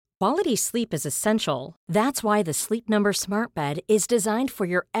Quality sleep is essential. That's why the Sleep Number Smart Bed is designed for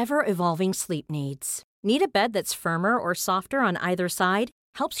your ever-evolving sleep needs. Need a bed that's firmer or softer on either side?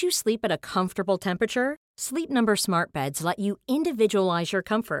 Helps you sleep at a comfortable temperature? Sleep Number Smart Beds let you individualize your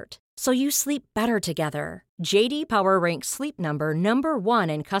comfort, so you sleep better together. J.D. Power ranks Sleep Number number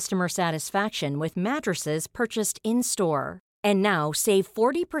 1 in customer satisfaction with mattresses purchased in-store. And now, save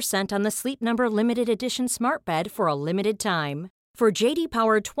 40% on the Sleep Number Limited Edition Smart Bed for a limited time. For J.D.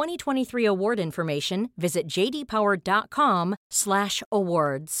 Power 2023 award information, visit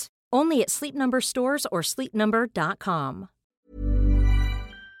jdpower.com/awards. Only at Sleep Number stores or sleepnumber.com.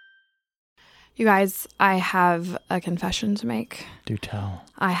 You guys, I have a confession to make. Do tell.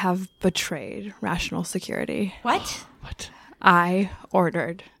 I have betrayed Rational Security. What? What? I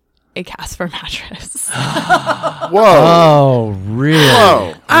ordered a Casper mattress. Whoa. Oh, really?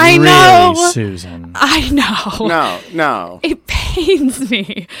 Whoa. I Really, know. Susan. I know. No. It pains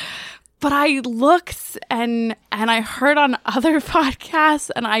me. But I looked and I heard on other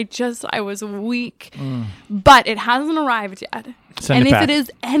podcasts and I was weak. But it hasn't arrived yet. Send and it if back. it is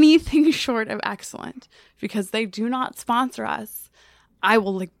anything short of excellent, because they do not sponsor us, I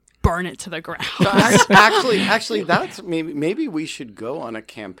will burn it to the ground. Actually, that's maybe we should go on a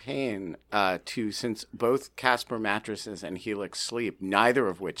campaign since both Casper Mattresses and Helix Sleep, neither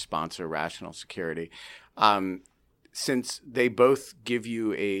of which sponsor Rational Security, since they both give you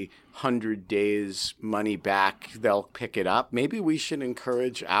 100 days money back, they'll pick it up. Maybe we should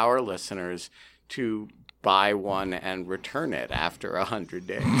encourage our listeners to buy one and return it after 100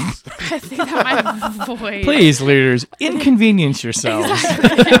 days. I think that might void. Please, leaders, inconvenience yourselves.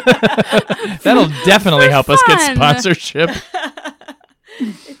 That'll definitely help us get fun. sponsorship.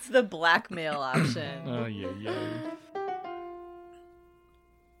 It's the blackmail option. Oh, yeah.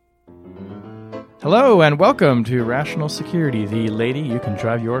 Hello and welcome to Rational Security, the Lady You Can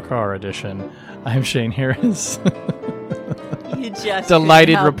Drive Your Car edition. I'm Shane Harris. You just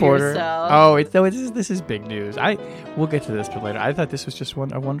Delighted couldn't help reporter. yourself. This is big news. We'll get to this bit later. I thought this was just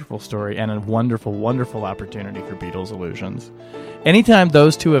a wonderful story and a wonderful, wonderful opportunity for Beatles Illusions. Anytime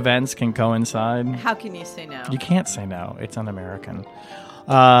those two events can coincide, How can you say no? you can't say no. It's un-American.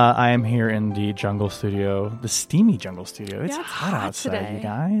 I am here in the jungle studio, the steamy jungle studio. It's Yeah, it's hot hot outside, today. you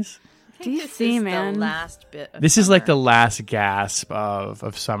guys. I think this DC, is man. the last bit of This is like the summer. last gasp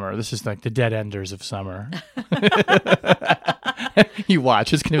of summer. This is like the dead enders of summer. You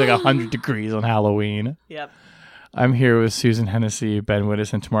watch. It's going to be like 100 degrees on Halloween. Yep. I'm here with Susan Hennessy, Ben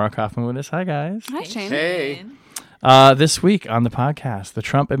Wittes, and Tamara Kaufman-Wittes. Hi, guys. Hi, Shane. Hey. This week on the podcast, the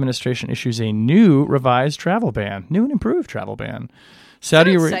Trump administration issues a new revised travel ban, new and improved travel ban.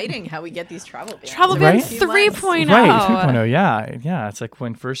 Saudi It's Arabia. exciting how we get these travel bans. Travel Right? ban 3.0. Right, 3.0, yeah. It's like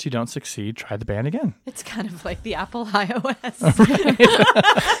when first you don't succeed, try the ban again. It's kind of like the Apple iOS.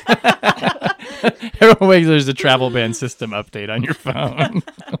 Everyone, there's a travel ban system update on your phone.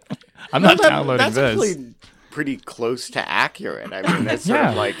 I'm not downloading That's this. actually pretty close to accurate. I mean, that's sort Yeah.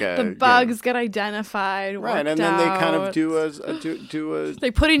 of like The bugs get identified, right, worked and then they kind of out. do a They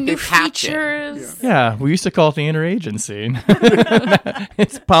put in new patch it. features. Yeah, we used to call it the interagency.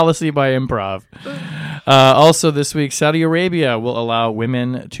 It's policy by improv. Also this week, Saudi Arabia will allow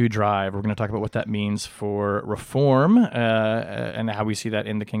women to drive. We're going to talk about what that means for reform and how we see that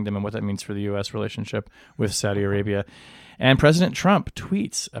in the kingdom and what that means for the U.S. relationship with Saudi Arabia. And President Trump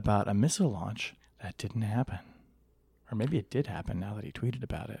tweets about a missile launch that didn't happen. Or maybe it did happen now that he tweeted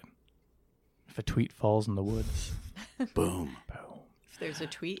about it. If a tweet falls in the woods. boom. If there's a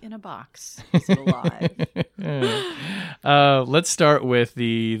tweet in a box, it's alive. Let's start with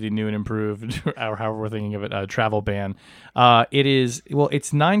the new and improved, or however we're thinking of it, travel ban.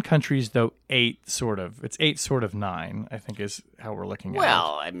 It's 9 countries, though 8 sort of. It's 8 sort of 9, I think is how we're looking at it.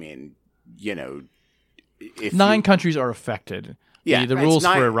 Well, I mean, if 9 countries are affected. Yeah, the it's rules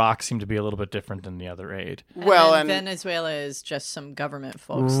 9. for Iraq seem to be a little bit different than the other 8. Well, and and Venezuela is just some government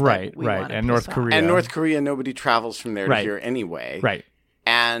folks. Right, that we right. wanna And piss North off. Korea. and North Korea, nobody travels from there Right. to here anyway. Right,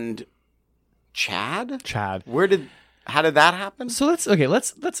 And Chad? Chad. How did that happen? So let's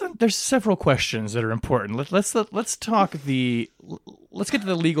there's several questions that are important. Let's get to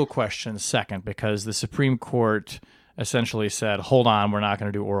the legal questions second, because the Supreme Court essentially said, hold on, we're not going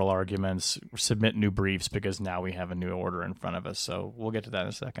to do oral arguments, submit new briefs because now we have a new order in front of us. So we'll get to that in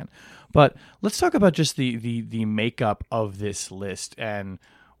a second. But let's talk about just the makeup of this list and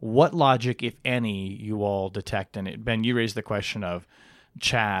what logic, if any, you all detect in it. Ben, you raised the question of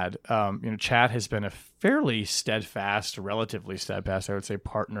Chad. Chad has been a fairly relatively steadfast, I would say,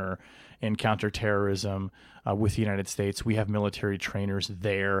 partner in counterterrorism with the United States. We have military trainers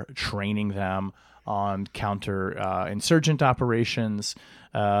there training them on counter insurgent operations.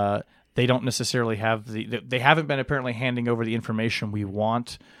 They don't necessarily have they haven't been apparently handing over the information we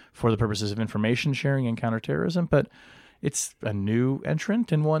want for the purposes of information sharing and counterterrorism, but it's a new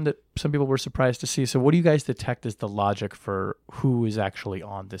entrant and one that some people were surprised to see. So what do you guys detect as the logic for who is actually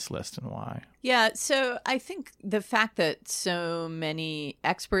on this list and why? Yeah, so I think the fact that so many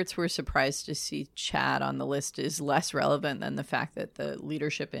experts were surprised to see Chad on the list is less relevant than the fact that the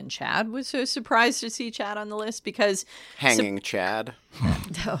leadership in Chad was so surprised to see Chad on the list because... Hanging Chad.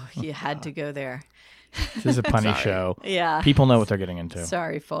 Oh, you had to go there. This is a punny show. Yeah. People know what they're getting into.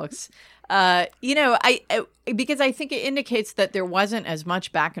 Sorry, folks. Because I think it indicates that there wasn't as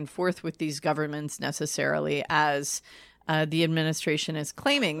much back and forth with these governments necessarily as the administration is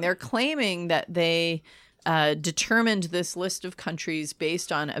claiming. They're claiming that they determined this list of countries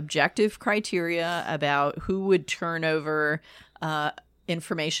based on objective criteria about who would turn over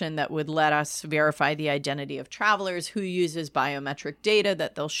information that would let us verify the identity of travelers, who uses biometric data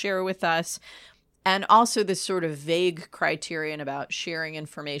that they'll share with us. And also this sort of vague criterion about sharing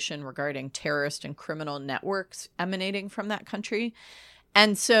information regarding terrorist and criminal networks emanating from that country.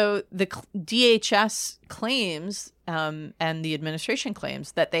 And so the DHS claims and the administration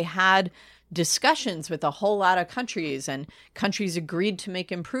claims that they had discussions with a whole lot of countries and countries agreed to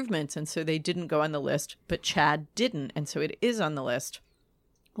make improvements. And so they didn't go on the list, but Chad didn't. And so it is on the list.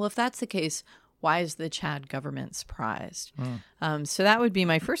 Well, if that's the case, why is the Chad government surprised? So that would be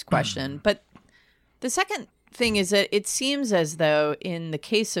my first question. But the second thing is that it seems as though in the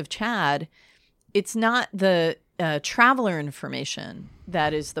case of Chad, it's not the traveler information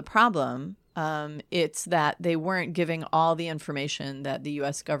that is the problem. It's that they weren't giving all the information that the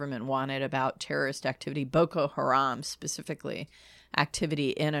U.S. government wanted about terrorist activity, Boko Haram specifically, activity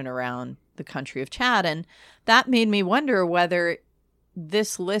in and around the country of Chad. And that made me wonder whether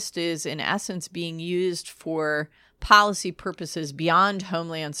this list is in essence being used for policy purposes beyond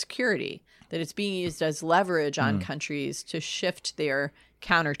homeland security, that it's being used as leverage on countries to shift their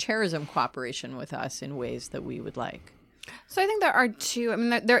counterterrorism cooperation with us in ways that we would like. So I think there are two. I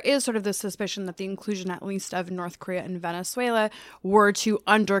mean, there is sort of the suspicion that the inclusion, at least, of North Korea and Venezuela were to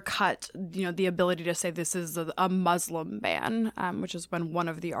undercut, the ability to say this is a Muslim ban, which has been one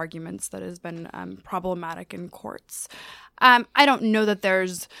of the arguments that has been problematic in courts. I don't know that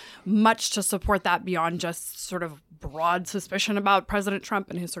there's much to support that beyond just sort of broad suspicion about President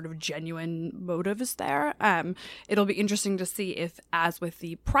Trump and his sort of genuine motives there. It'll be interesting to see if, as with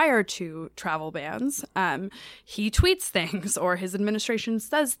the prior two travel bans, he tweets things or his administration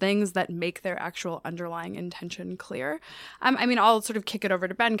says things that make their actual underlying intention clear. I'll sort of kick it over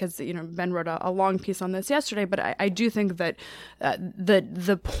to Ben because, Ben wrote a long piece on this yesterday, but I do think that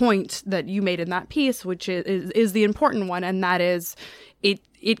the point that you made in that piece, which is the important one, and that is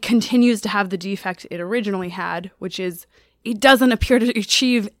it continues to have the defect it originally had, which is it doesn't appear to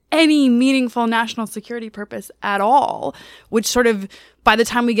achieve any meaningful national security purpose at all, which sort of, by the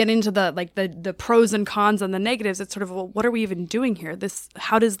time we get into the pros and cons and the negatives, it's sort of, well, what are we even doing here?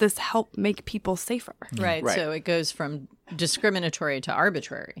 How does this help make people safer? Right. So it goes from discriminatory to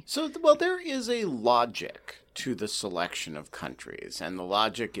arbitrary. So, well, there is a logic to the selection of countries, and the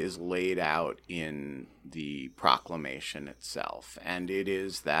logic is laid out in the proclamation itself. And it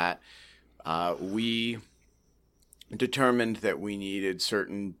is that we determined that we needed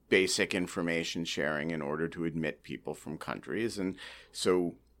certain basic information sharing in order to admit people from countries. And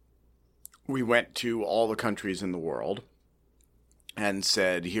so we went to all the countries in the world and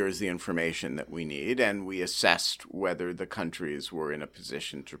said, here's the information that we need. And we assessed whether the countries were in a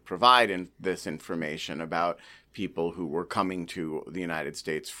position to provide this information about people who were coming to the United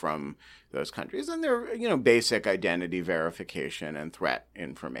States from those countries. And they're, basic identity verification and threat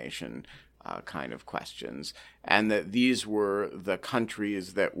information kind of questions. And that these were the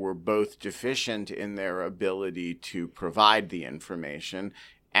countries that were both deficient in their ability to provide the information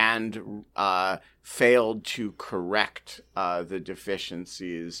and failed to correct the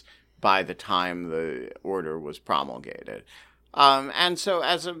deficiencies by the time the order was promulgated. And so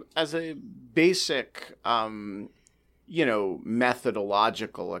as a basic,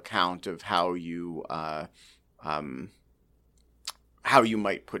 methodological account of how you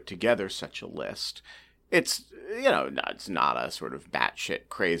might put together such a list, it's not a sort of batshit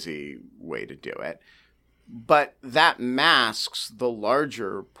crazy way to do it. But that masks the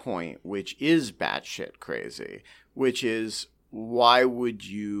larger point, which is batshit crazy, which is why would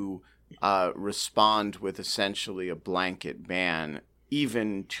you respond with essentially a blanket ban,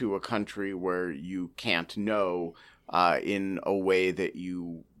 even to a country where you can't know in a way that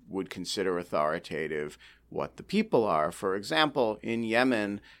you would consider authoritative what the people are. For example, in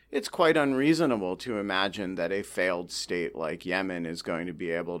Yemen, it's quite unreasonable to imagine that a failed state like Yemen is going to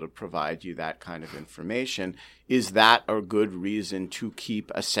be able to provide you that kind of information. Is that a good reason to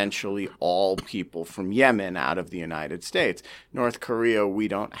keep essentially all people from Yemen out of the United States? North Korea, we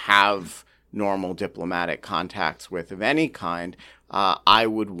don't have normal diplomatic contacts with of any kind. I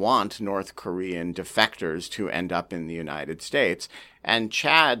would want North Korean defectors to end up in the United States. And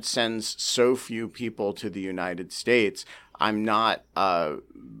Chad sends so few people to the United States. I'm not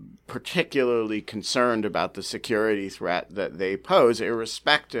particularly concerned about the security threat that they pose,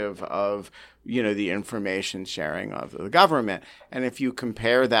 irrespective of, the information sharing of the government. And if you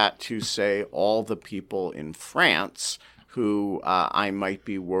compare that to, say, all the people in France who I might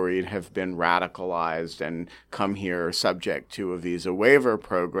be worried have been radicalized and come here subject to a visa waiver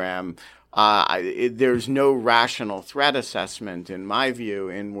program, there's no rational threat assessment, in my view,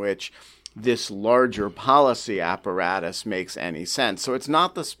 in which this larger policy apparatus makes any sense. So it's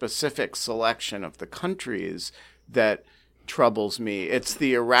not the specific selection of the countries that troubles me. It's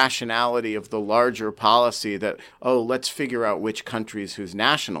the irrationality of the larger policy that, let's figure out which countries whose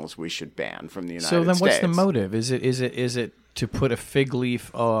nationals we should ban from the United States. So then what's the motive? Is it to put a fig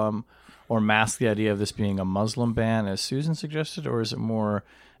leaf or mask the idea of this being a Muslim ban, as Susan suggested, or is it more,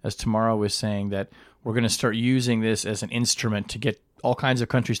 as Tamara was saying, that we're going to start using this as an instrument to get all kinds of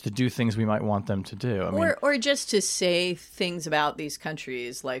countries to do things we might want them to do? Or just to say things about these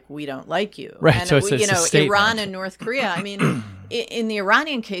countries like, we don't like you. Right. And so it's a statement. Iran and North Korea. I mean, in the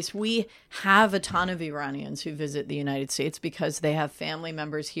Iranian case, we have a ton of Iranians who visit the United States because they have family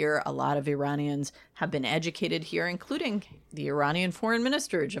members here. A lot of Iranians have been educated here, including the Iranian foreign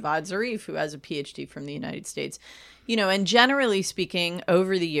minister, Javad Zarif, who has a PhD from the United States. And generally speaking,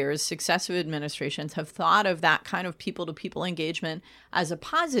 over the years, successive administrations have thought of that kind of people-to-people engagement as a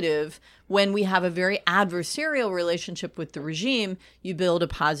positive. When we have a very adversarial relationship with the regime, you build a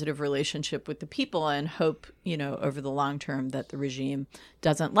positive relationship with the people and hope, over the long term that the regime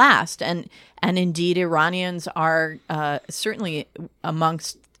doesn't last. And indeed, Iranians are certainly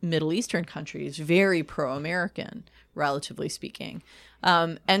amongst Middle Eastern countries very pro-American, relatively speaking.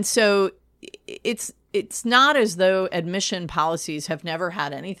 And so it's not as though admission policies have never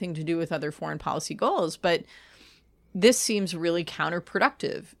had anything to do with other foreign policy goals, but this seems really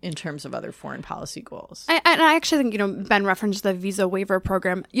counterproductive in terms of other foreign policy goals. And I actually think, Ben referenced the visa waiver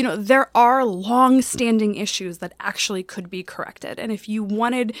program. There are long-standing issues that actually could be corrected. And if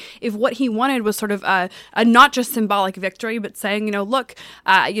what he wanted was sort of a not just symbolic victory, but saying, look,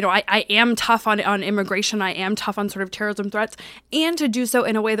 I am tough on immigration, I am tough on sort of terrorism threats, and to do so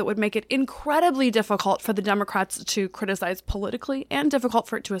in a way that would make it incredibly difficult for the Democrats to criticize politically and difficult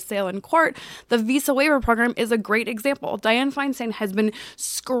for it to assail in court, the visa waiver program is a great example. Dianne Feinstein has been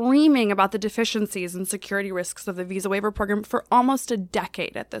screaming about the deficiencies and security risks of the visa waiver program for almost a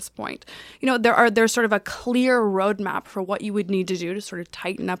decade at this point. There's sort of a clear roadmap for what you would need to do to sort of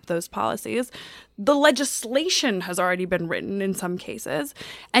tighten up those policies. The legislation has already been written in some cases,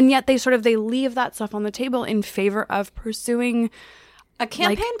 and yet they leave that stuff on the table in favor of pursuing a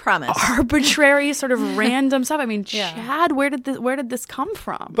campaign promise, arbitrary sort of random stuff. I mean, yeah. Chad, where did this come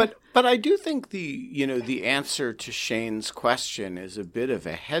from? But I do think the answer to Shane's question is a bit of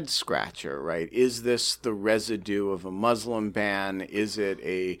a head scratcher, right? Is this the residue of a Muslim ban? Is it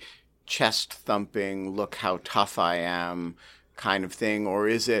a chest thumping, look how tough I am kind of thing, or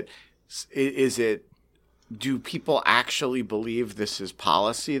is it? Do people actually believe this is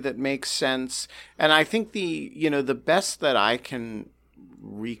policy that makes sense? And I think the best that I can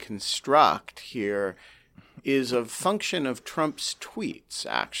reconstruct here is a function of Trump's tweets,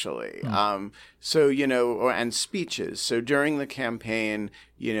 actually. And speeches. So during the campaign,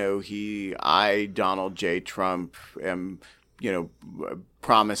 I, Donald J. Trump, am,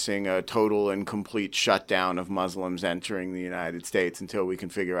 promising a total and complete shutdown of Muslims entering the United States until we can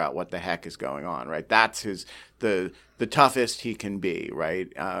figure out what the heck is going on, right? That's the toughest he can be,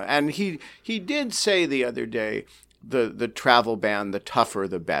 right? And he did say the other day, the travel ban, the tougher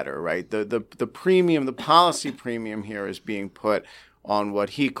the better, right? The premium, the policy premium here is being put on what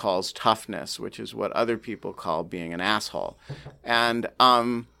he calls toughness, which is what other people call being an asshole.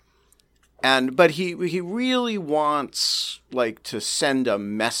 But he really wants to send a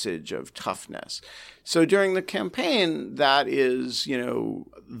message of toughness. So during the campaign, that is,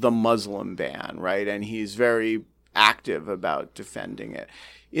 the Muslim ban, right? And he's very active about defending it.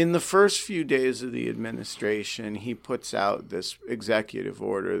 In the first few days of the administration, he puts out this executive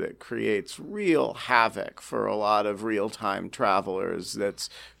order that creates real havoc for a lot of real-time travelers. That's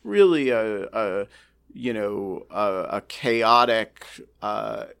really a chaotic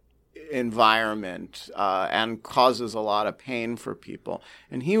environment and causes a lot of pain for people.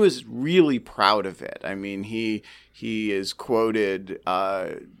 And he was really proud of it. I mean, he is quoted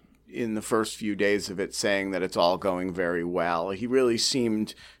in the first few days of it saying that it's all going very well. He really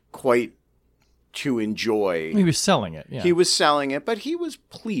seemed quite to enjoy. He was selling it. Yeah. He was selling it, but he was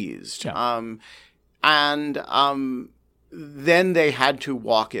pleased. Yeah. Then they had to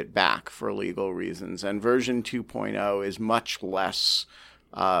walk it back for legal reasons. And version 2.0 is much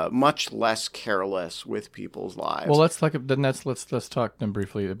less careless with people's lives. Well, let's talk then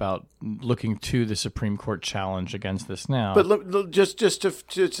briefly about looking to the Supreme Court challenge against this now. But just to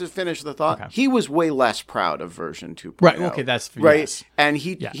finish the thought, he was way less proud of version 2.0. Right. Okay. That's right. Yes. And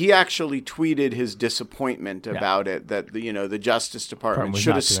he actually tweeted his disappointment about it, that the Justice Department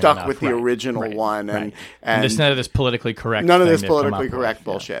should have stuck with the original one, and none of this politically correct. None of this politically correct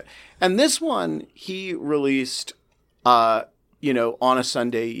bullshit. And this one he released. On a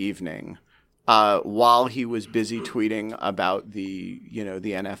Sunday evening, while he was busy tweeting about the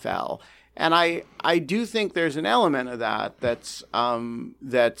NFL. And I do think there's an element of that's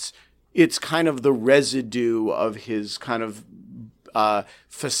it's kind of the residue of his kind of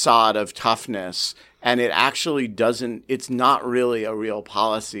facade of toughness. And it actually it's not really a real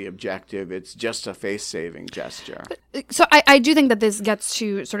policy objective. It's just a face-saving gesture. So I do think that this gets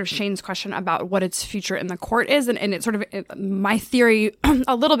to sort of Shane's question about what its future in the court is. And it sort of, my theory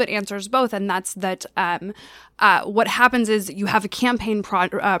a little bit answers both. And that's that what happens is you have a campaign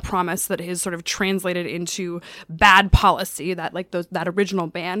promise that is sort of translated into bad policy, that original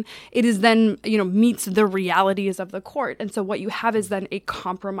ban. It is then, meets the realities of the court. And so what you have is then a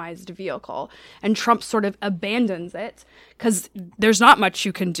compromised vehicle. And Trump sort of abandons it because there's not much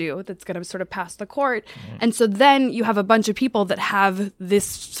you can do that's going to sort of pass the court. Mm-hmm. And so then you have a bunch of people that have this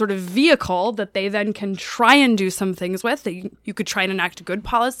sort of vehicle that they then can try and do some things with. You could try and enact good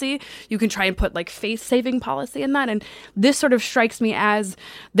policy. You can try and put face-saving policy in that. And this sort of strikes me as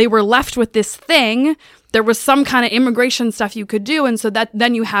they were left with this thing. There was some kind of immigration stuff you could do. And so that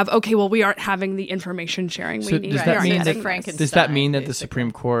then you have, okay, well, we aren't having the information sharing we need. Does that mean that the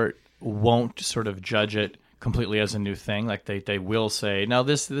Supreme Court won't sort of judge it completely as a new thing? Like they will say, no,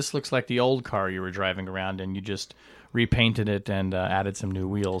 this looks like the old car you were driving around and you just repainted it and added some new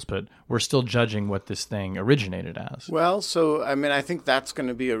wheels, but we're still judging what this thing originated as. Well, so, I think that's going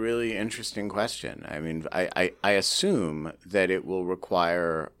to be a really interesting question. I assume that it will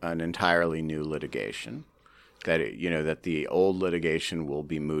require an entirely new litigation, that that the old litigation will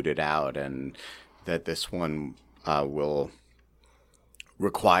be mooted out and that this one will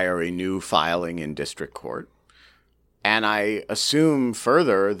require a new filing in district court. And I assume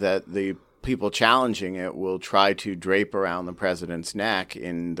further that the people challenging it will try to drape around the president's neck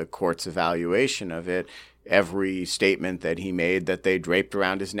in the court's evaluation of it every statement that he made that they draped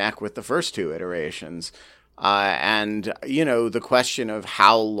around his neck with the first two iterations. The question of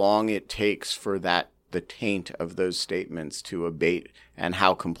how long it takes for the taint of those statements to abate and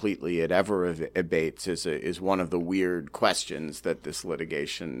how completely it ever abates is one of the weird questions that this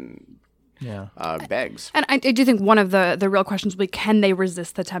litigation begs. And I do think one of the real questions will be, can they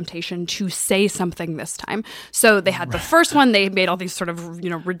resist the temptation to say something this time? So they had the first one, they made all these sort of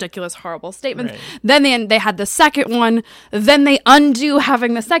ridiculous, horrible statements. Right. Then they had the second one. Then they undo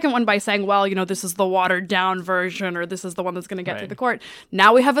having the second one by saying, well, this is the watered down version, or this is the one that's going to get through the court.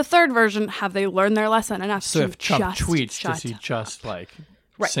 Now we have a third version. Have they learned their lesson enough? So to if Trump just tweets, does he just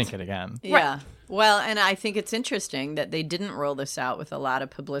sink it again? Yeah. Right. Well, and I think it's interesting that they didn't roll this out with a lot of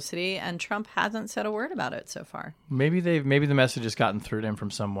publicity, and Trump hasn't said a word about it so far. Maybe the message has gotten through to him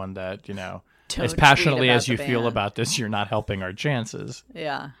from someone that, as passionately as you feel about this, you're not helping our chances.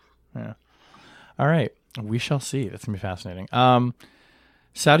 Yeah. Yeah. All right. We shall see. That's going to be fascinating.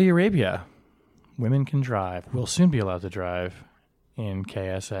 Saudi Arabia. Women can drive. Will soon be allowed to drive in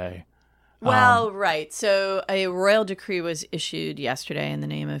KSA. Well, right. So a royal decree was issued yesterday in the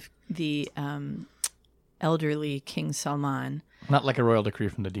name of the elderly King Salman. Not like a royal decree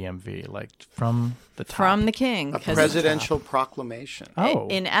from the DMV, like from the top. From the king. A presidential proclamation. Oh.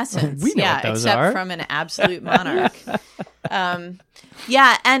 In essence. We know what those except are. From an absolute monarch. And,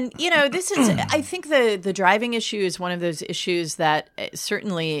 this is, I think the driving issue is one of those issues that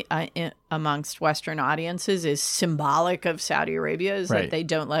certainly amongst Western audiences is symbolic of Saudi Arabia, is that they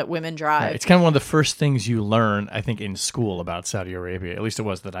don't let women drive. Right. It's kind of one of the first things you learn, I think, in school about Saudi Arabia. At least it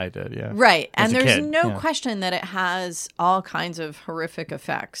was that I did, yeah. Right. And there's no question that it has all kinds of horrific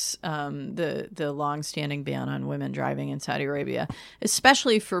effects, the longstanding ban on women driving in Saudi Arabia,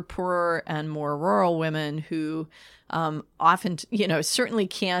 especially for poorer and more rural women who often, certainly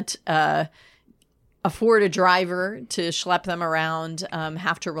can't afford a driver to schlep them around,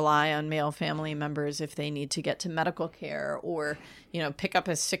 have to rely on male family members if they need to get to medical care or, pick up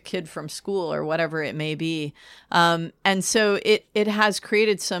a sick kid from school or whatever it may be. And so it has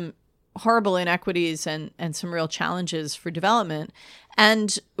created some horrible inequities and some real challenges for development.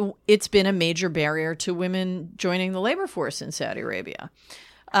 And it's been a major barrier to women joining the labor force in Saudi Arabia.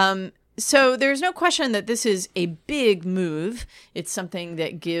 So there's no question that this is a big move. It's something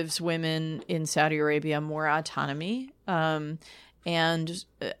that gives women in Saudi Arabia more autonomy and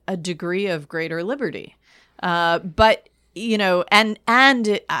a degree of greater liberty. But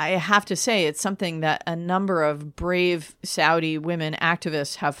I have to say, it's something that a number of brave Saudi women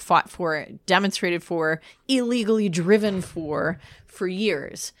activists have fought for, demonstrated for, illegally driven for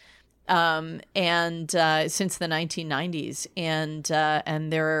years. And since the 1990s,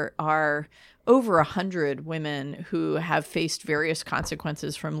 and there are over 100 women who have faced various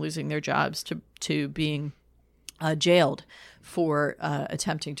consequences from losing their jobs to being jailed for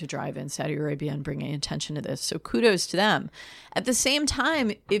attempting to drive in Saudi Arabia and bringing attention to this. So kudos to them. At the same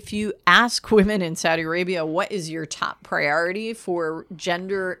time, if you ask women in Saudi Arabia, what is your top priority for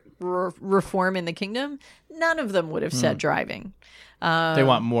gender reform in the kingdom? None of them would have said driving. They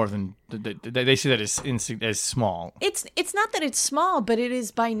want more than they see that as small. It's not that it's small, but it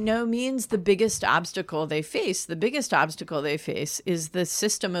is by no means the biggest obstacle they face. The biggest obstacle they face is the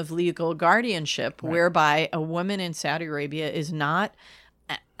system of legal guardianship, whereby a woman in Saudi Arabia is not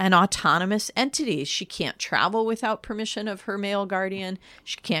an autonomous entity. She can't travel without permission of her male guardian.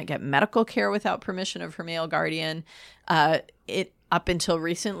 She can't get medical care without permission of her male guardian. Up until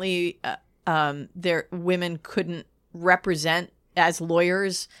recently, women couldn't represent as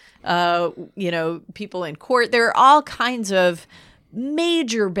lawyers, people in court. There are all kinds of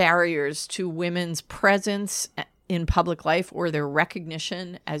major barriers to women's presence in public life or their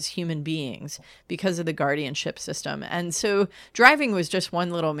recognition as human beings because of the guardianship system. And so driving was just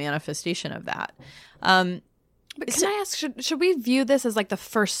one little manifestation of that. But can I ask, should we view this as like the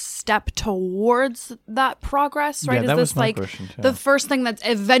first step towards that progress, right? Yeah, that is was this my like question, too. the first thing that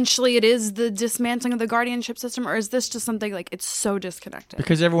eventually it is the dismantling of the guardianship system, or is this just something like it's so disconnected?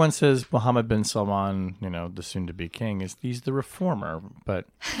 Because everyone says Mohammed bin Salman, the soon-to-be king, he's the reformer, but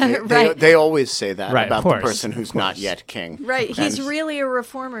they always say that Right, about of the course, person who's not yet king. Right. He's And- really a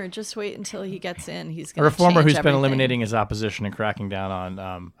reformer. Just wait until he gets in. He's a going to reformer who's been everything. eliminating his opposition and cracking down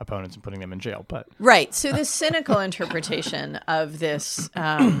on opponents and putting them in jail. But Right. So the cynical interpretation of this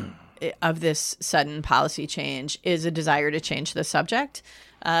sudden policy change is a desire to change the subject.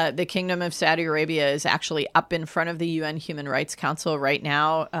 The Kingdom of Saudi Arabia is actually up in front of the UN Human Rights Council right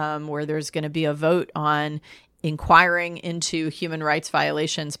now, where there's going to be a vote on inquiring into human rights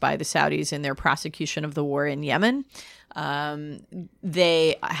violations by the Saudis in their prosecution of the war in Yemen.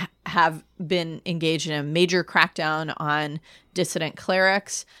 They have been engaged in a major crackdown on dissident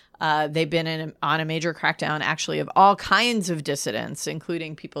clerics. They've been on a major crackdown, actually, of all kinds of dissidents,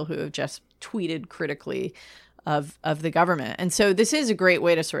 including people who have just tweeted critically of the government. And so this is a great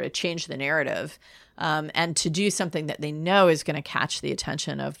way to sort of change the narrative and to do something that they know is going to catch the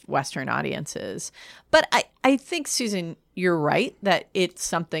attention of Western audiences. But I think, Susan, you're right that it's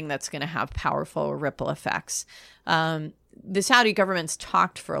something that's going to have powerful ripple effects. The Saudi government's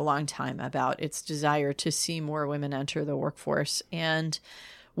talked for a long time about its desire to see more women enter the workforce, and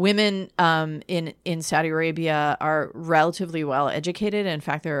women in Saudi Arabia are relatively well educated. In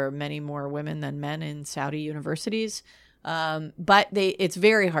fact, there are many more women than men in Saudi universities. But it's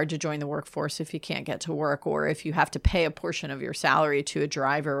very hard to join the workforce if you can't get to work, or if you have to pay a portion of your salary to a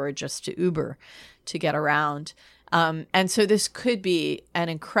driver or just to Uber to get around. And so this could be an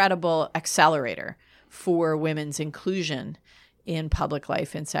incredible accelerator for women's inclusion in public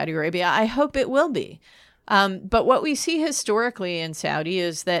life in Saudi Arabia. I hope it will be. But what we see historically in Saudi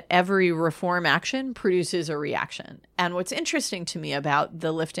is that every reform action produces a reaction. And what's interesting to me about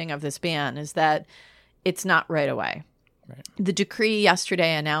the lifting of this ban is that it's not right away. Right. The decree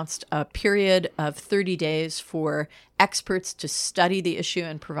yesterday announced a period of 30 days for experts to study the issue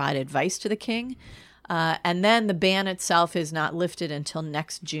and provide advice to the king. And then the ban itself is not lifted until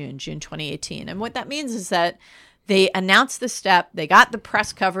next June 2018. And what that means is that they announced the step, they got the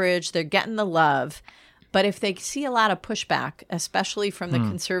press coverage, they're getting the love. But if they see a lot of pushback, especially from the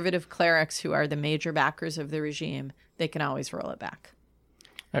conservative clerics who are the major backers of the regime, they can always roll it back.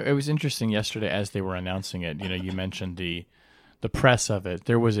 it was interesting yesterday as they were announcing it. You mentioned the press of it.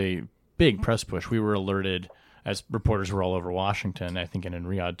 There was a big press push. We were alerted, as reporters were all over Washington, I think, and in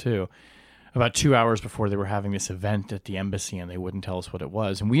Riyadh too. about 2 hours before they were having this event at the embassy, and they wouldn't tell us what it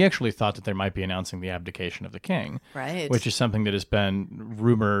was. And we actually thought that they might be announcing the abdication of the king, Right. which is something that has been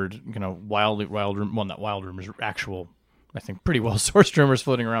rumored, not wild rumors, actual, I think, pretty well sourced rumors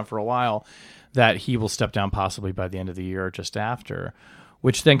floating around for a while, that he will step down possibly by the end of the year or just after,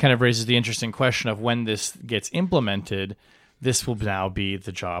 which then kind of raises the interesting question of when this gets implemented. This will now be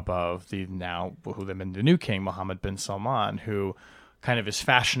the job of the new king, Mohammed bin Salman, who kind of is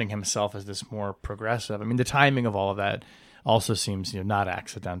fashioning himself as this more progressive. I mean, the timing of all of that also seems, not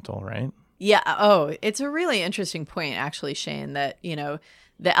accidental, right? Yeah. Oh, it's a really interesting point, actually, Shane, that,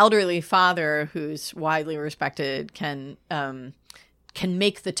 the elderly father who's widely respected can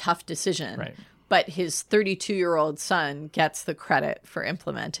make the tough decision. Right. But his 32-year-old son gets the credit for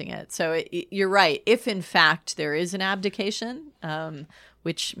implementing it. So you're right. If, in fact, there is an abdication,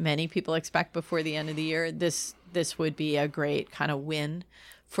 which many people expect before the end of the year, this would be a great kind of win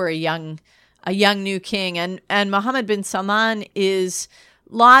for a young new king. And Mohammed bin Salman is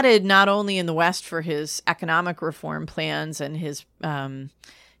lauded not only in the West for his economic reform plans and his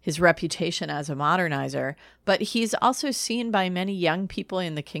reputation as a modernizer, but he's also seen by many young people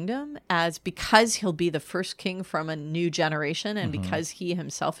in the kingdom as, because he'll be the first king from a new generation and because he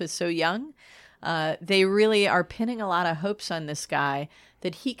himself is so young, they really are pinning a lot of hopes on this guy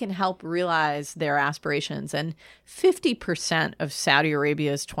that he can help realize their aspirations. And 50% of Saudi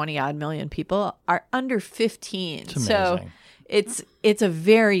Arabia's 20-odd million people are under 15. It's amazing. So it's a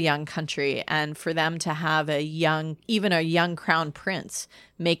very young country, and for them to have even a young crown prince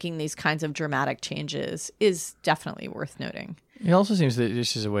making these kinds of dramatic changes is definitely worth noting. It also seems that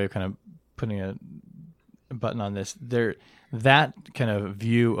this is a way of kind of putting a button on this. That kind of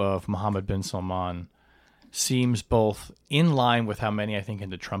view of Mohammed bin Salman seems both in line with how many, I think, in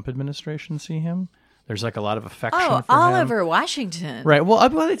the Trump administration see him. There's like a lot of affection for him. Oliver Washington. Right. Well,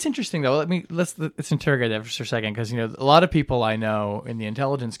 it's interesting though. Let's interrogate that for a second, because a lot of people I know in the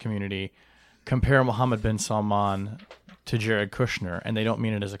intelligence community compare Mohammed bin Salman to Jared Kushner, and they don't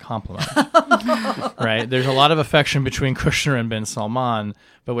mean it as a compliment. Right. There's a lot of affection between Kushner and bin Salman,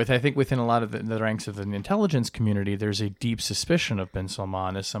 but I think within a lot of the ranks of the intelligence community, there's a deep suspicion of bin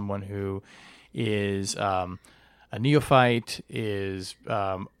Salman as someone who is a neophyte, is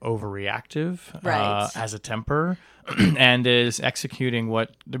overreactive, right, has a temper, and is executing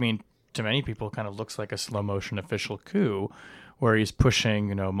what, to many people kind of looks like a slow motion official coup, where he's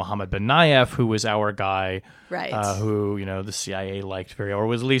pushing, Mohammed bin Nayef, who was our guy, right, who, the CIA liked very,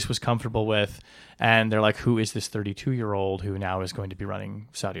 or at least was comfortable with. And they're like, who is this 32-year-old who now is going to be running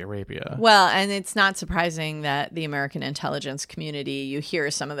Saudi Arabia? Well, and it's not surprising that the American intelligence community, you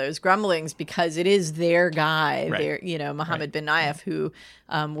hear some of those grumblings because it is their guy, right, Mohammed bin Nayef, who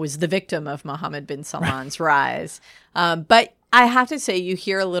was the victim of Mohammed bin Salman's rise. But I have to say, you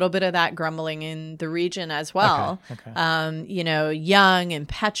hear a little bit of that grumbling in the region as well. Okay. Young,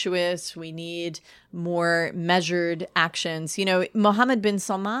 impetuous. We need more measured actions. Mohammed bin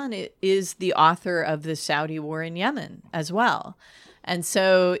Salman is the author of the Saudi war in Yemen as well. And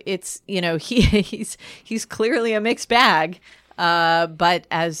so it's, he's clearly a mixed bag. But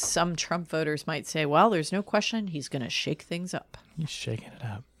as some Trump voters might say, well, there's no question he's going to shake things up. He's shaking it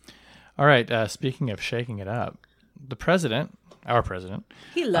up. All right. Speaking of shaking it up, the president, our president,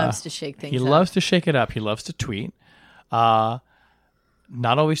 he loves to shake things up. He loves to shake it up. He loves to tweet. Not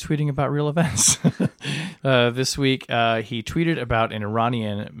always tweeting about real events. This week, he tweeted about an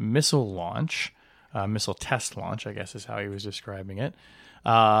Iranian missile test launch, I guess is how he was describing it.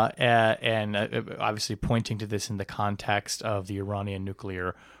 And obviously pointing to this in the context of the Iranian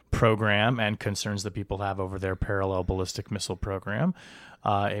nuclear program and concerns that people have over their parallel ballistic missile program.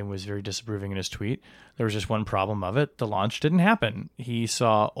 And was very disapproving in his tweet. There was just one problem of it. The launch didn't happen. He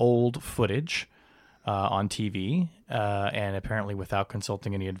saw old footage on TV, and apparently without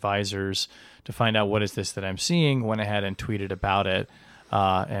consulting any advisors to find out what is this that I'm seeing, went ahead and tweeted about it.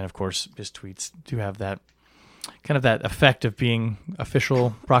 And of course, his tweets do have that kind of that effect of being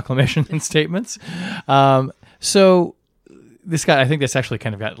official proclamations and statements. So this guy, I think this actually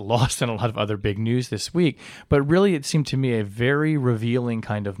kind of got lost in a lot of other big news this week, but really it seemed to me a very revealing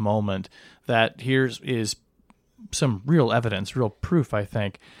kind of moment that here is some real evidence, real proof, I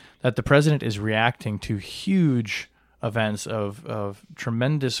think, that the president is reacting to huge events of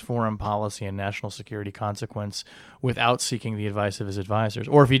tremendous foreign policy and national security consequence without seeking the advice of his advisors.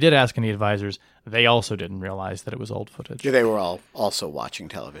 Or if he did ask any advisors, they also didn't realize that it was old footage. They were all also watching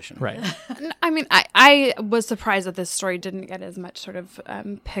television. Right. I mean, I was surprised that this story didn't get as much sort of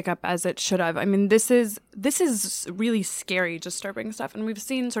pickup as it should have. I mean, this is really scary, disturbing stuff. And we've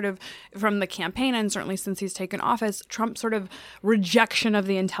seen sort of from the campaign and certainly since he's taken office, Trump's sort of rejection of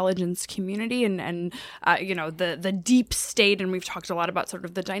the intelligence community and you know, the deep state. And we've talked a lot about sort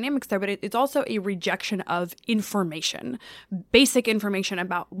of the dynamics there, but it's also a rejection of information, basic information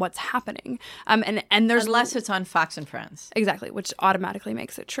about what's happening. And there's unless it's on Fox and Friends. Exactly, which automatically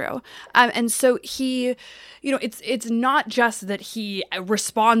makes it true. And so he, you know, it's not just that he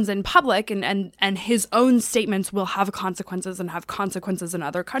responds in public and his own statements will have consequences and have consequences in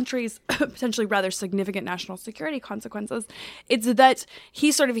other countries, potentially rather significant national security consequences. It's that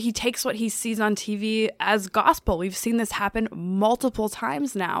he takes what he sees on TV as gospel. We've seen this happen multiple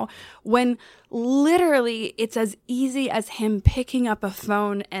times now when literally it's as easy as him picking up a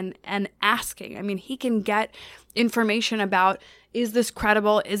phone and asking. I mean, he can get information about, is this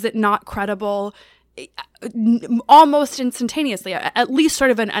credible? Is it not credible? Almost instantaneously, at least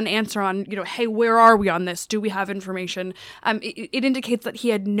sort of an answer on, you know, hey, where are we on this? Do we have information? It indicates that he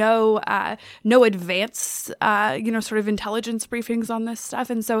had no advance, you know, sort of intelligence briefings on this stuff.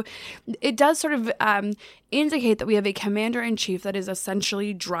 And so it does sort of indicate that we have a commander-in-chief that is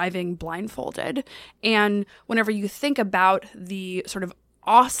essentially driving blindfolded. And whenever you think about the sort of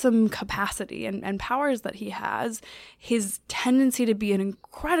awesome capacity and powers that he has, his tendency to be an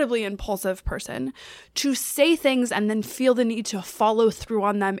incredibly impulsive person, to say things and then feel the need to follow through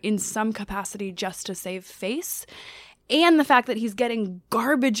on them in some capacity just to save face, and the fact that he's getting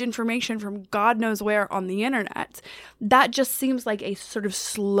garbage information from God knows where on the internet, that just seems like a sort of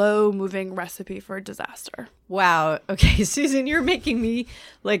slow-moving recipe for disaster. Wow. Okay, Susan, you're making me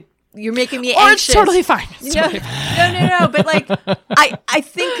anxious. It's totally fine. No. But like, I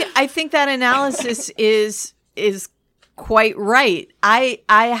think that analysis is quite right. I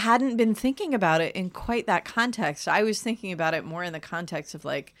hadn't been thinking about it in quite that context. I was thinking about it more in the context of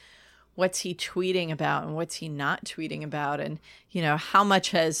like, what's he tweeting about and what's he not tweeting about? And, you know, how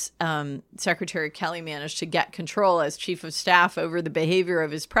much has Secretary Kelly managed to get control as chief of staff over the behavior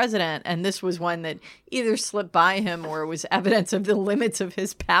of his president? And this was one that either slipped by him or was evidence of the limits of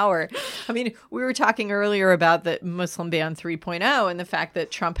his power. I mean, we were talking earlier about the Muslim ban 3.0 and the fact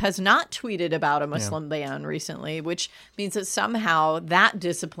that Trump has not tweeted about a Muslim ban recently, which means that somehow that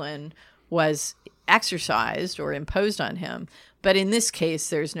discipline was exercised or imposed on him. But in this case,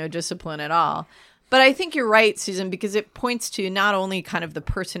 there's no discipline at all. But I think you're right, Susan, because it points to not only kind of the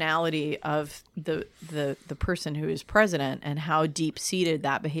personality of the person who is president and how deep-seated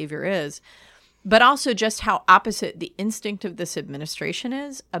that behavior is, but also just how opposite the instinct of this administration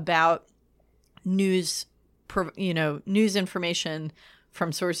is about news information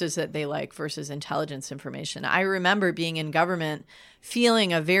from sources that they like versus intelligence information. I remember being in government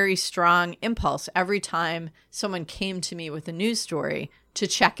feeling a very strong impulse every time someone came to me with a news story to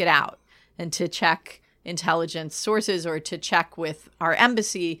check it out and to check intelligence sources or to check with our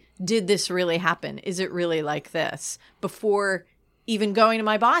embassy, did this really happen? Is it really like this? Before even going to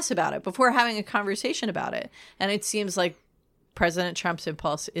my boss about it, before having a conversation about it. And it seems like President Trump's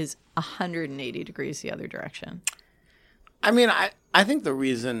impulse is 180 degrees the other direction. I mean, I think the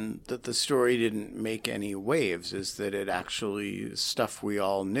reason that the story didn't make any waves is that it actually is stuff we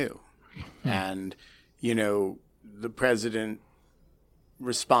all knew. And, you know, the president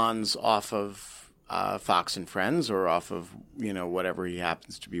responds off of Fox and Friends or off of, you know, whatever he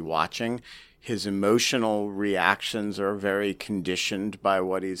happens to be watching. His emotional reactions are very conditioned by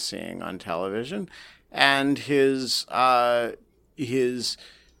what he's seeing on television. And his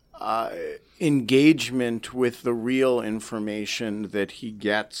engagement with the real information that he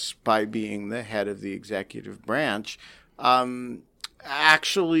gets by being the head of the executive branch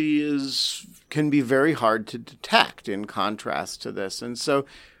actually can be very hard to detect in contrast to this. And so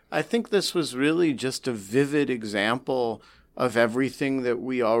I think this was really just a vivid example of everything that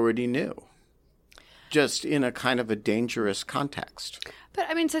we already knew, just in a kind of a dangerous context. But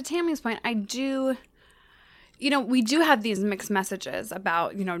I mean, to Tammy's point, we do have these mixed messages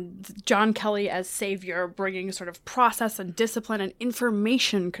about, you know, John Kelly as savior bringing sort of process and discipline and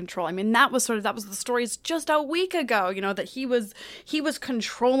information control. I mean, that was the stories just a week ago, you know, that he was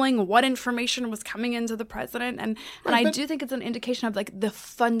controlling what information was coming into the president. And I do think it's an indication of like the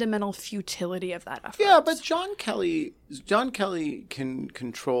fundamental futility of that effort. Yeah, but John Kelly can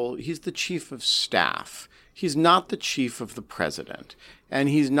control, he's the chief of staff. He's not the chief of the president. And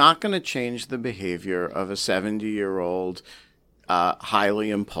he's not going to change the behavior of a 70-year-old highly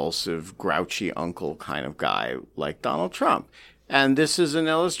impulsive, grouchy uncle kind of guy like Donald Trump. And this is an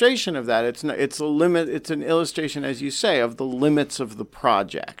illustration of that. It's an illustration, as you say, of the limits of the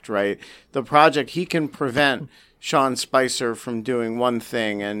project, right? The project, he can prevent Sean Spicer from doing one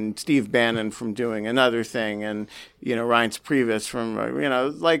thing and Steve Bannon from doing another thing and, Reince Priebus from,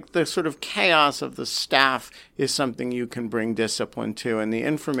 like the sort of chaos of the staff is something you can bring discipline to, and the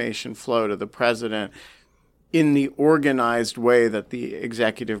information flow to the president in the organized way that the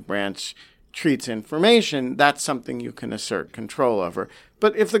executive branch treats information, that's something you can assert control over.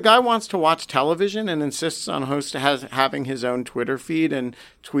 But if the guy wants to watch television and insists on having his own Twitter feed and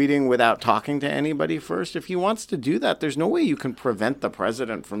tweeting without talking to anybody first, if he wants to do that, there's no way you can prevent the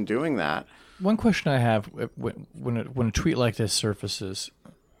president from doing that. One question I have when a tweet like this surfaces,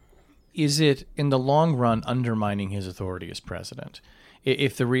 is it in the long run undermining his authority as president?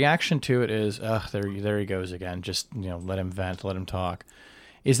 If the reaction to it is, there he goes again, just let him vent, let him talk,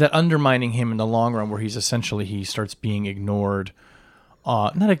 is that undermining him in the long run, where he starts being ignored,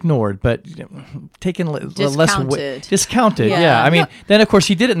 not ignored, but taken discounted. Discounted, yeah. I mean, then of course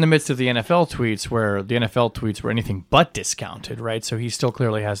he did it in the midst of the NFL tweets, where the NFL tweets were anything but discounted, right? So he still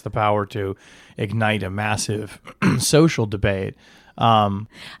clearly has the power to ignite a massive social debate.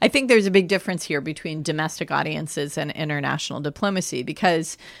 I think there's a big difference here between domestic audiences and international diplomacy,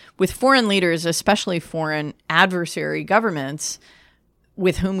 because with foreign leaders, especially foreign adversary governments,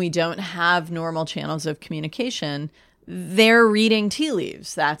 with whom we don't have normal channels of communication, they're reading tea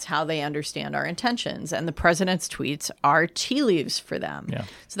leaves. That's how they understand our intentions. And the president's tweets are tea leaves for them. Yeah.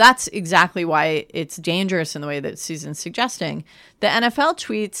 So that's exactly why it's dangerous in the way that Susan's suggesting. The NFL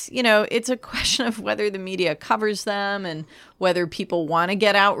tweets, it's a question of whether the media covers them and whether people want to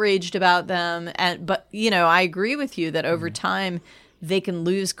get outraged about them. But I agree with you that over time, they can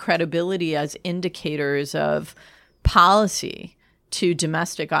lose credibility as indicators of policy to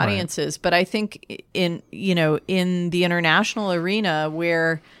domestic audiences. Right. But I think in the international arena,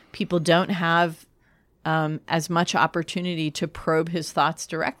 where people don't have as much opportunity to probe his thoughts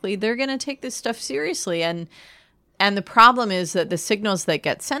directly, they're going to take this stuff seriously. And the problem is that the signals that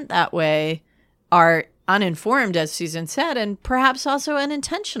get sent that way are uninformed, as Susan said, and perhaps also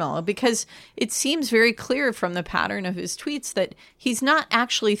unintentional, because it seems very clear from the pattern of his tweets that he's not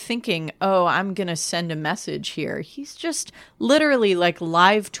actually thinking, I'm going to send a message here. He's just literally like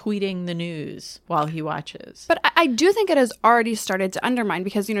live tweeting the news while he watches. But I do think it has already started to undermine,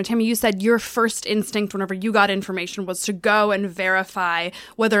 because, Tammy, you said your first instinct whenever you got information was to go and verify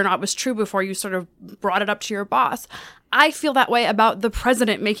whether or not it was true before you sort of brought it up to your boss. I feel that way about the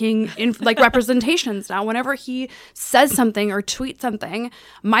president making representations now. Whenever he says something or tweets something,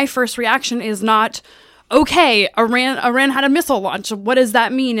 my first reaction is not, okay, Iran had a missile launch. What does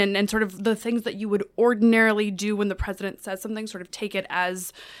that mean? And sort of the things that you would ordinarily do when the president says something, sort of take it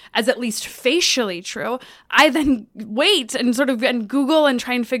as at least facially true. I then wait and and Google and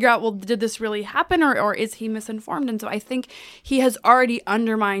try and figure out, well, did this really happen or is he misinformed? And so I think he has already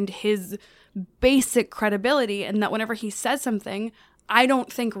undermined his basic credibility, and that whenever he says something, I don't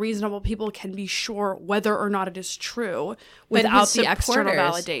think reasonable people can be sure whether or not it is true without the external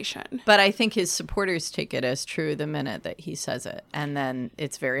validation. But I think his supporters take it as true the minute that he says it, and then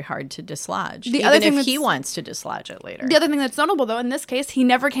it's very hard to dislodge, even if he wants to dislodge it later. The other thing that's notable, though, in this case, he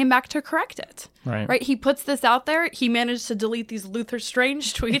never came back to correct it. Right? He puts this out there. He managed to delete these Luther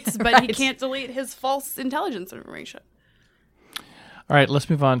Strange tweets, but he can't delete his false intelligence information. All right, let's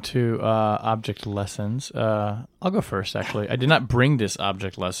move on to object lessons. I'll go first, actually. I did not bring this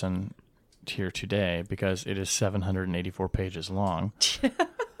object lesson here today because it is 784 pages long.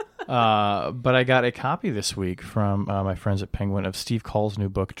 But I got a copy this week from my friends at Penguin of Steve Coll's new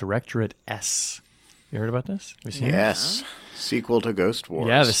book, Directorate S. You heard about this? Have you seen it? Sequel to Ghost Wars.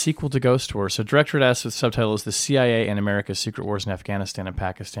 Yeah, the sequel to Ghost Wars. So Directorate S, with subtitle, is The CIA and America's Secret Wars in Afghanistan and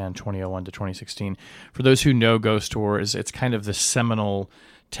Pakistan, 2001 to 2016. For those who know Ghost Wars, it's kind of the seminal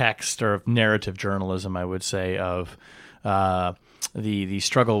text or narrative journalism, I would say, of the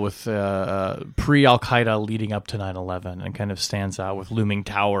struggle with pre-Al-Qaeda leading up to 9/11, and kind of stands out with Looming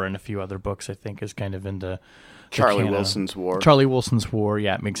Tower and a few other books, I think, is kind of into Charlie Wilson's War. Charlie Wilson's War,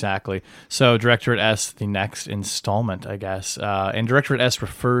 yeah, exactly. So Directorate S, the next installment, I guess. And Directorate S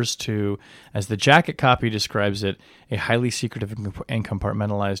refers to, as the jacket copy describes it, a highly secretive and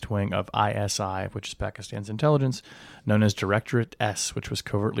compartmentalized wing of ISI, which is Pakistan's intelligence, known as Directorate S, which was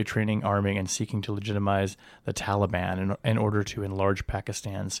covertly training, arming, and seeking to legitimize the Taliban in order to enlarge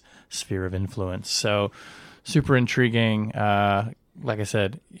Pakistan's sphere of influence. So super intriguing. Like I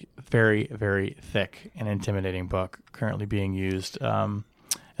said, very, very thick and intimidating book, currently being used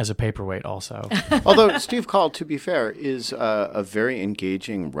as as a paperweight also. Although Steve Call, to be fair, is a very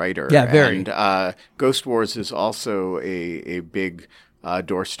engaging writer. Yeah, very. And Ghost Wars is also a big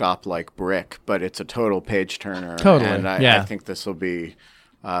doorstop like brick, but it's a total page turner. Totally, And I think this will be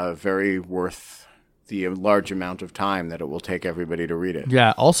very worth the large amount of time that it will take everybody to read it.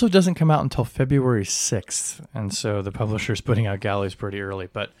 Yeah, also doesn't come out until February 6th. And so the publisher's putting out Galleys pretty early.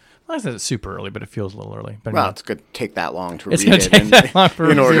 But well, I said it's super early, but it feels a little early. But Well, anyway. it's going to take that long to It's read going to take that long for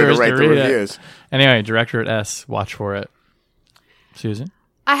in order to reviewers write the read it. reviews. Anyway, Directorate S, watch for it. Susan?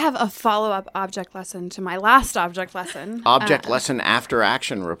 I have a follow-up object lesson to my last object lesson. Object lesson after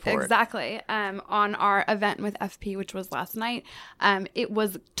action report. Exactly. On our event with FP, which was last night, it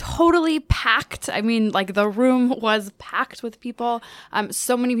was totally packed. I mean, like the room was packed with people.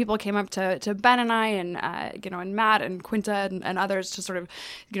 So many people came up to Ben and I, and and Matt and Quinta and others to sort of,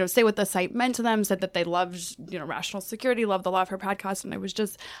 say what the site meant to them. Said that they loved, Rational Security, loved the Lawfare podcast, and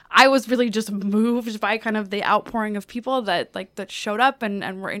I was really just moved by kind of the outpouring of people that showed up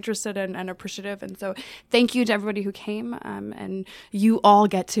and were interested and appreciative. And so thank you to everybody who came. And you all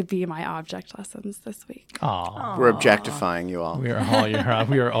get to be my object lessons this week. Aw. We're objectifying you all. We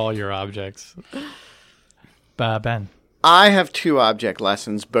are all your objects. Ben. I have 2 object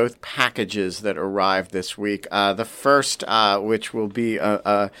lessons, both packages that arrived this week. The first, which will be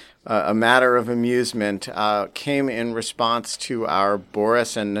a matter of amusement, came in response to our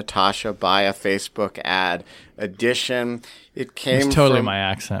Boris and Natasha buy a Facebook ad edition. It came It's totally from, my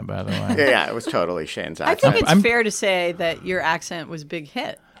accent, by the way. Yeah, it was totally Shane's I accent. think it's fair to say that your accent was a big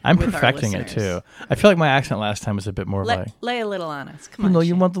hit. I'm with our perfecting it, listeners. too. I feel like my accent last time was a bit more like... Lay a little on us. Come on.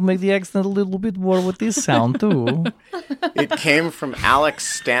 you want to make the accent a little bit more with this sound, too. It came from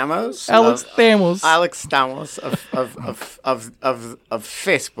Alex Stamos. Alex Stamos. Alex Stamos of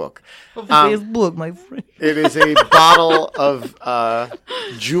Facebook. Facebook, my friend. It is a bottle of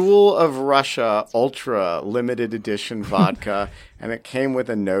Jewel of Russia Ultra limited edition vodka, and it came with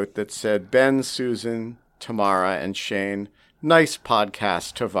a note that said, Ben, Susan, Tamara, and Shane, nice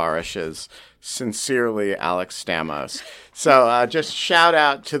podcast, tovarishes. Sincerely, Alex Stamos. So just shout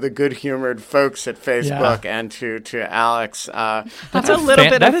out to the good-humored folks at Facebook and to Alex. I'm a little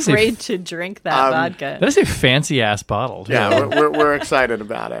bit that is afraid to drink that vodka. That is a fancy-ass bottle, too. Yeah, we're excited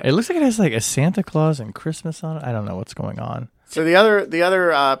about it. It looks like it has like a Santa Claus and Christmas on it. I don't know what's going on. So the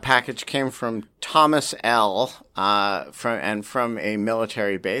other package came from Thomas L. from a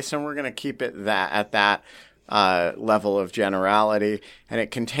military base, and we're going to keep it at that level of generality. And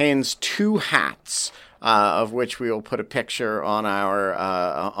it contains 2 hats, of which we will put a picture on our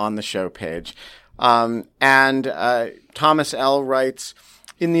on the show page. And Thomas L. writes,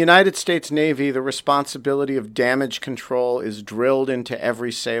 in the United States Navy, the responsibility of damage control is drilled into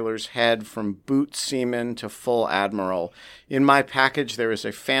every sailor's head, from boot seaman to full admiral. In my package, there is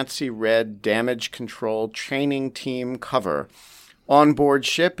a fancy red damage control training team cover. On board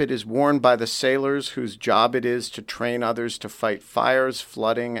ship, it is worn by the sailors whose job it is to train others to fight fires,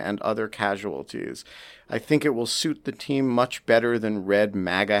 flooding, and other casualties. I think it will suit the team much better than red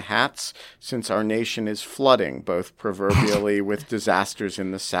MAGA hats, since our nation is flooding, both proverbially with disasters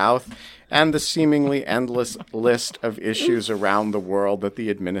in the South and the seemingly endless list of issues around the world that the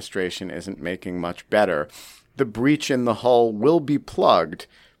administration isn't making much better. The breach in the hull will be plugged,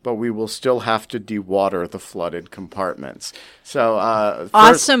 but we will still have to dewater the flooded compartments. So,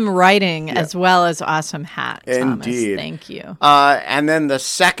 awesome writing as well as awesome hat, Thomas. Indeed. Thank you. And then the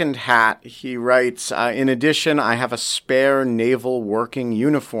second hat, he writes, in addition, I have a spare naval working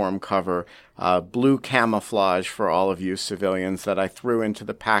uniform cover, blue camouflage for all of you civilians, that I threw into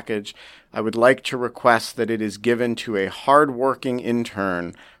the package. I would like to request that it is given to a hardworking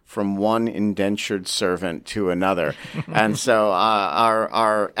intern from one indentured servant to another. And so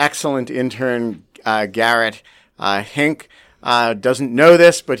our excellent intern, Garrett Hink, doesn't know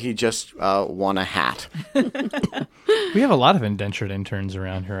this, but he just won a hat. We have a lot of indentured interns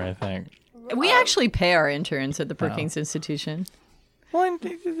around here, I think. We actually pay our interns at the Brookings Institution. Well,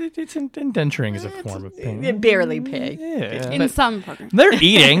 indenturing is a form of payment. They barely pay. Yeah. In some programs. They're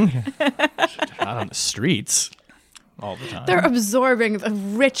eating. Out on the streets all the time. They're absorbing the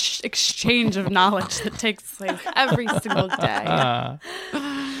rich exchange of knowledge that takes place every single day.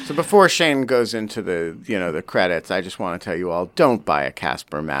 So before Shane goes into the credits, I just want to tell you all, don't buy a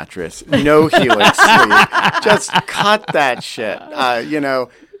Casper mattress. No Helix sleep. Just cut that shit.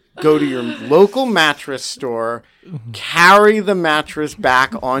 Go to your local mattress store, carry the mattress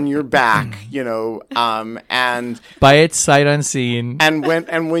back on your back, and buy it sight unseen.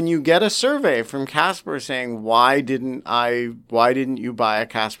 And when you get a survey from Casper saying why didn't you buy a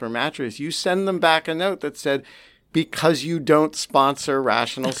Casper mattress, you send them back a note that said, because you don't sponsor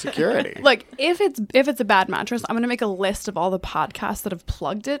Rational Security. Like, if it's a bad mattress, I'm going to make a list of all the podcasts that have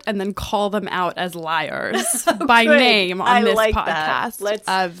plugged it and then call them out as liars by Great. name on I this like podcast that.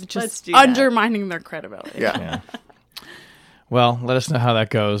 of just let's do that. undermining their credibility. Yeah. Well, let us know how that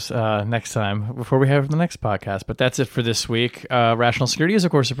goes next time before we have the next podcast. But that's it for this week. Rational Security is,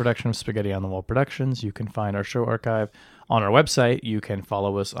 of course, a production of Spaghetti on the Wall Productions. You can find our show archive on our website. You can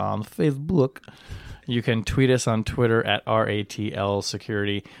follow us on Facebook. You can tweet us on Twitter at RATL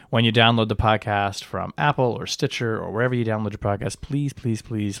Security. When you download the podcast from Apple or Stitcher or wherever you download your podcast, please, please,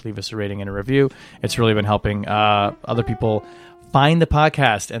 please leave us a rating and a review. It's really been helping other people find the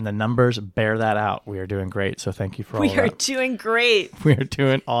podcast, and the numbers bear that out. We are doing great, so thank you for all of that. We are doing great. We are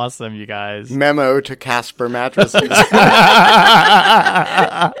doing awesome, you guys. Memo to Casper Mattresses.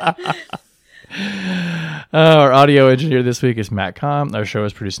 Our audio engineer this week is Matt Kahn. Our show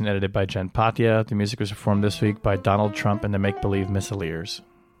is produced and edited by Jen Patia. The music was performed this week by Donald Trump and the Make Believe Missileers.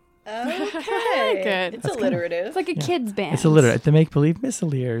 Okay. Good. It's alliterative. It's like a kid's band. It's alliterative. The Make Believe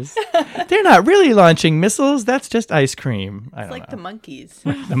Missileers. They're not really launching missiles. That's just ice cream. I It's don't like know. the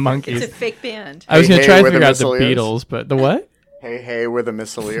Monkees. The Monkeys. It's a fake band. I was going to Hey, try to we're the figure out the Missileers. Beatles, but the what? Hey, hey, we're the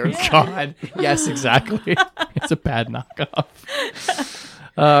Missileers. God. Yes, exactly. It's a bad knockoff.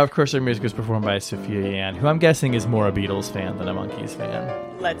 Of course, our music was performed by Sophia Yan, who I'm guessing is more a Beatles fan than a Monkees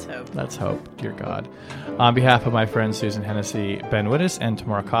fan. Let's hope. Let's hope, dear God. On behalf of my friends Susan Hennessy, Ben Wittes, and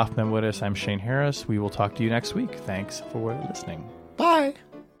Tamara Kaufman Wittes, I'm Shane Harris. We will talk to you next week. Thanks for listening. Bye.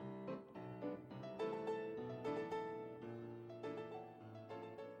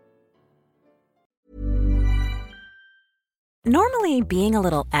 Normally, being a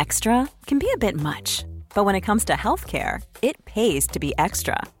little extra can be a bit much, but when it comes to healthcare, it pays to be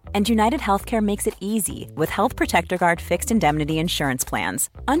extra. And United Healthcare makes it easy with Health Protector Guard fixed indemnity insurance plans.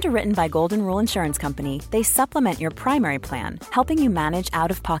 Underwritten by Golden Rule Insurance Company, they supplement your primary plan, helping you manage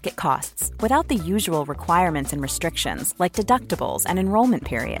out-of-pocket costs without the usual requirements and restrictions like deductibles and enrollment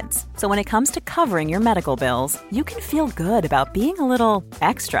periods. So when it comes to covering your medical bills, you can feel good about being a little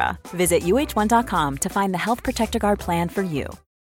extra. Visit uh1.com to find the Health Protector Guard plan for you.